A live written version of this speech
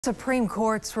Supreme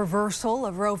Court's reversal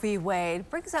of Roe v. Wade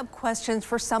brings up questions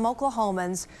for some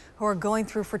Oklahomans who are going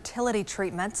through fertility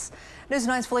treatments. News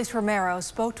 9's Felice Romero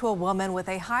spoke to a woman with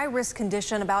a high-risk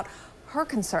condition about her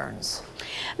concerns.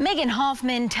 Megan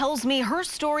Hoffman tells me her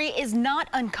story is not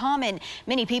uncommon.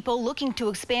 Many people looking to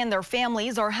expand their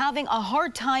families are having a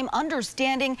hard time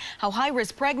understanding how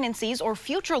high-risk pregnancies or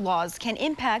future laws can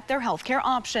impact their health care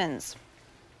options.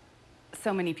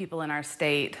 So many people in our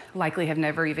state likely have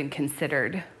never even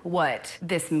considered what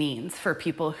this means for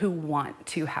people who want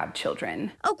to have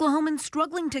children. Oklahomans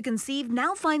struggling to conceive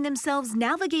now find themselves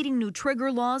navigating new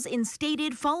trigger laws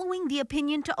instated following the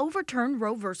opinion to overturn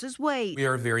Roe v. Wade. We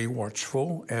are very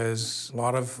watchful, as a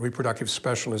lot of reproductive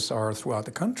specialists are throughout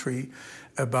the country,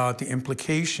 about the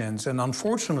implications and,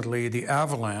 unfortunately, the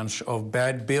avalanche of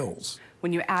bad bills.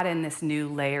 When you add in this new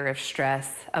layer of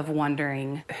stress of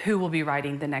wondering who will be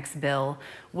writing the next bill,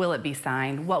 will it be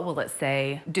signed, what will it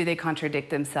say, do they contradict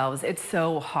themselves, it's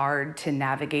so hard to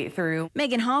navigate through.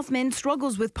 Megan Hoffman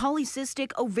struggles with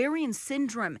polycystic ovarian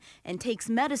syndrome and takes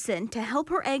medicine to help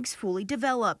her eggs fully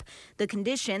develop, the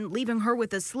condition leaving her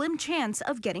with a slim chance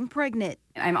of getting pregnant.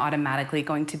 I'm automatically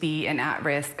going to be an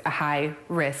at-risk, a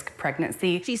high-risk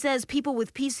pregnancy. She says people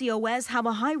with PCOS have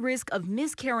a high risk of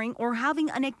miscarrying or having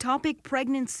an ectopic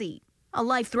pregnancy, a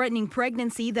life-threatening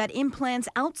pregnancy that implants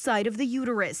outside of the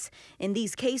uterus. In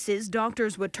these cases,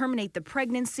 doctors would terminate the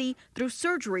pregnancy through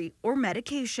surgery or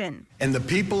medication. And the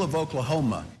people of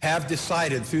Oklahoma have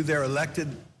decided through their elected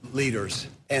leaders,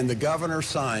 and the governor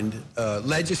signed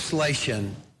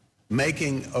legislation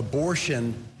making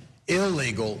abortion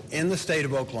illegal in the state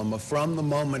of Oklahoma from the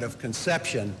moment of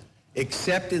conception,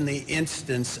 except in the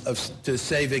instance of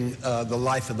saving the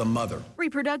life of the mother.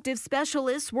 Reproductive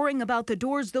specialists worrying about the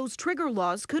doors those trigger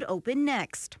laws could open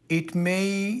next. It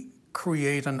may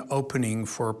create an opening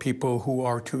for people who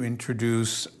are to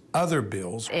introduce other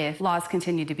bills. If laws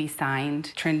continue to be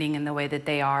signed, trending in the way that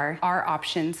they are, our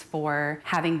options for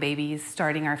having babies,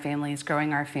 starting our families,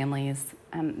 growing our families,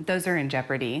 those are in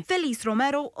jeopardy. Felice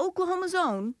Romero, Oklahoma's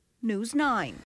own News 9.